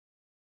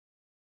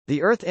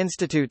The Earth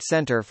Institute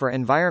Center for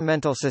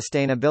Environmental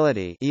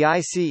Sustainability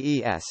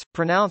 (EICES),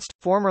 pronounced,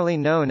 formerly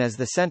known as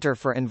the Center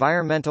for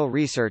Environmental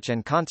Research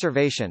and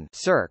Conservation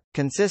 (CERC),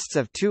 consists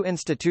of two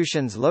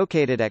institutions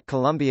located at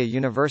Columbia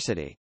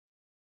University.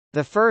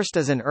 The first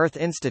is an Earth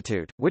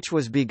Institute, which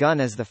was begun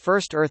as the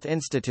first Earth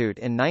Institute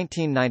in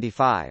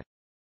 1995.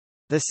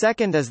 The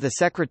second is the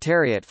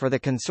Secretariat for the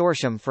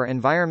Consortium for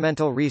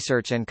Environmental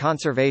Research and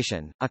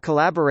Conservation, a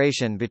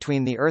collaboration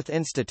between the Earth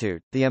Institute,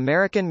 the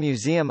American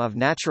Museum of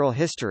Natural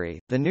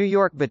History, the New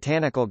York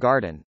Botanical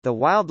Garden, the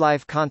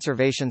Wildlife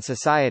Conservation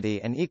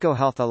Society and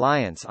EcoHealth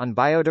Alliance on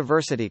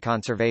biodiversity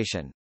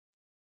conservation.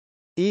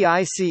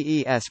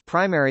 EICES'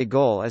 primary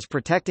goal is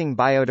protecting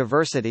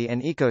biodiversity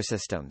and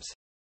ecosystems.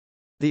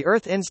 The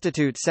Earth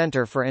Institute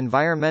Center for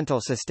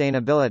Environmental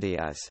Sustainability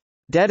is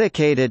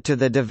dedicated to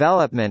the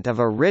development of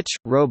a rich,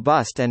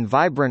 robust and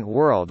vibrant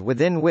world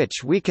within which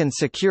we can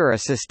secure a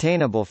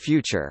sustainable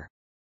future.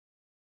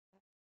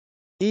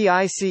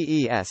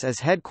 EICES is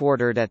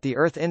headquartered at the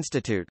Earth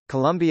Institute,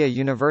 Columbia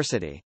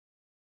University.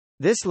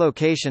 This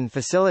location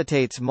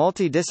facilitates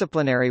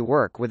multidisciplinary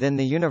work within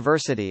the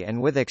university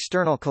and with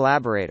external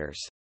collaborators.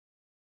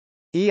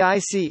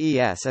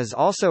 EICES is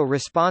also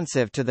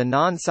responsive to the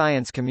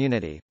non-science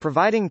community,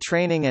 providing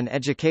training and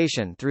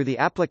education through the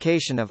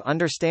application of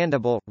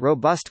understandable,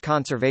 robust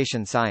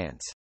conservation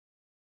science.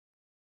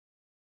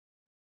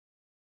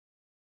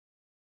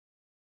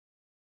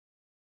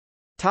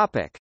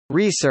 Topic: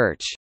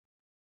 Research.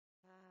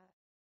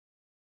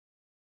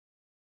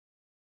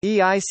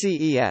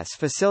 EICES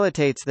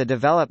facilitates the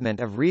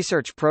development of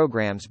research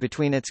programs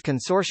between its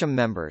consortium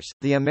members,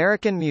 the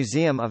American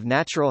Museum of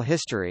Natural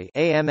History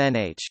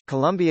 (AMNH),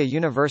 Columbia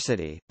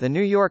University, the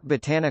New York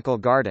Botanical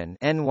Garden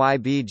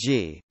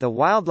 (NYBG), the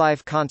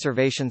Wildlife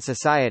Conservation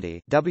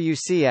Society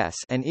 (WCS),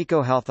 and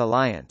EcoHealth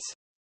Alliance.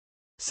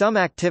 Some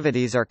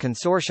activities are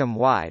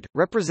consortium-wide,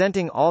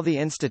 representing all the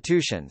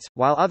institutions,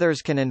 while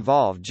others can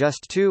involve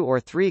just 2 or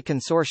 3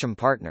 consortium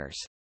partners.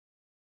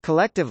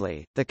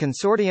 Collectively, the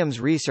consortium's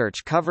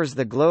research covers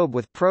the globe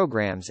with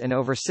programs in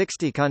over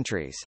 60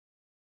 countries.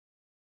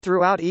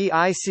 Throughout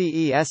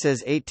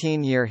EICES's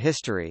 18-year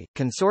history,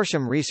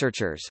 consortium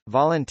researchers,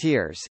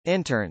 volunteers,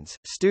 interns,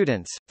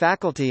 students,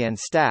 faculty and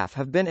staff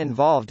have been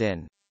involved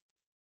in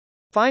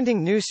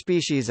finding new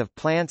species of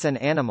plants and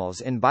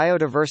animals in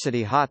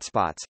biodiversity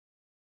hotspots,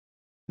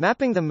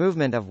 mapping the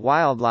movement of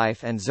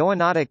wildlife and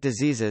zoonotic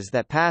diseases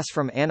that pass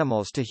from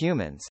animals to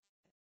humans,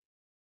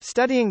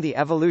 studying the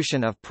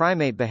evolution of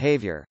primate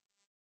behavior,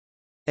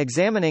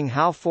 examining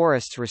how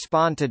forests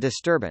respond to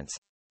disturbance,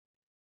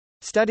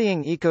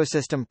 studying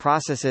ecosystem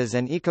processes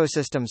and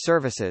ecosystem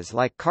services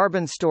like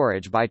carbon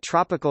storage by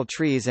tropical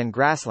trees and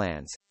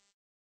grasslands,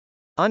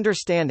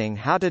 understanding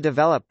how to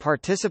develop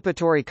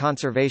participatory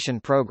conservation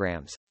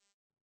programs,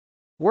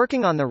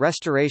 working on the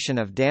restoration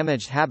of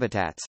damaged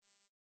habitats,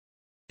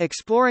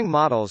 exploring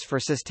models for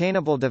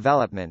sustainable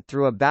development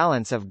through a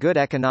balance of good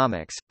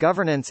economics,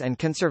 governance and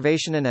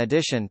conservation. In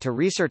addition to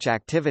research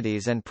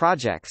activities and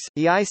projects,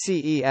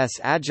 EICES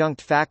adjunct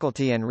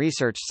faculty and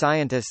research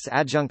scientists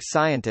adjunct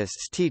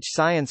scientists teach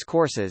science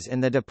courses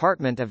in the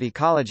Department of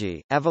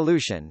Ecology,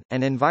 Evolution,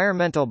 and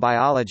Environmental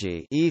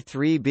Biology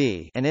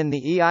E3B and in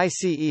the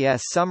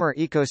EICES Summer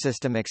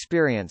Ecosystem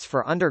Experience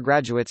for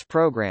Undergraduates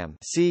Program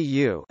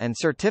CU and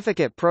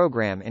Certificate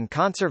Program in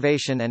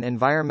Conservation and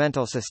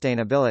Environmental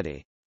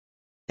Sustainability.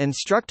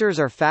 Instructors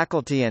are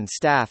faculty and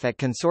staff at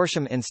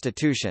consortium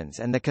institutions,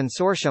 and the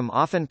consortium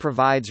often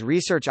provides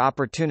research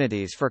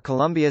opportunities for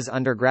Columbia's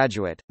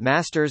undergraduate,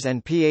 master's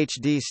and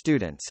PhD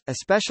students,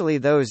 especially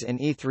those in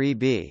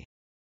E3B.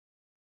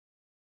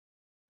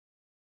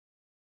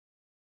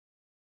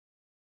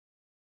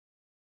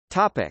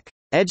 Topic: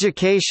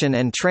 Education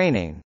and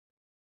training.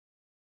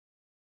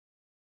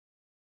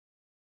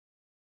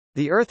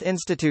 The Earth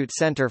Institute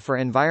Center for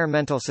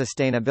Environmental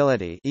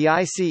Sustainability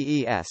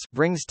 (EICES)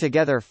 brings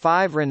together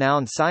 5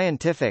 renowned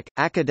scientific,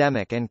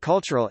 academic and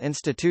cultural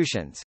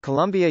institutions: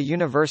 Columbia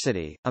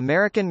University,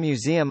 American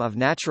Museum of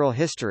Natural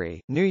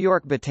History, New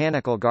York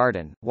Botanical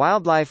Garden,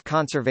 Wildlife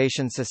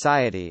Conservation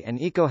Society and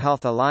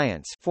EcoHealth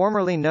Alliance,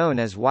 formerly known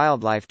as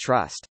Wildlife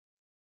Trust.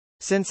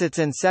 Since its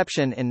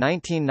inception in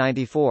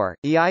 1994,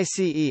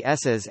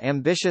 EICES's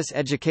ambitious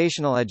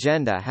educational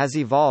agenda has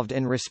evolved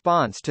in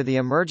response to the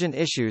emergent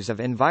issues of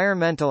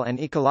environmental and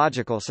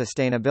ecological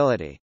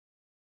sustainability.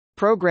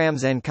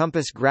 Programs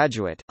encompass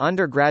graduate,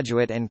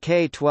 undergraduate and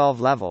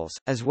K-12 levels,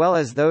 as well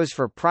as those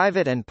for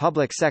private and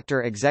public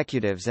sector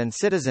executives and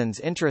citizens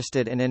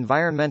interested in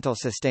environmental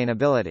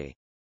sustainability.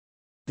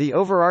 The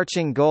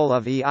overarching goal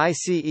of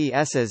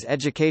EICES's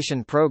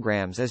education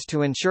programs is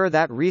to ensure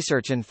that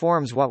research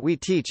informs what we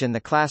teach in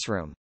the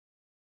classroom.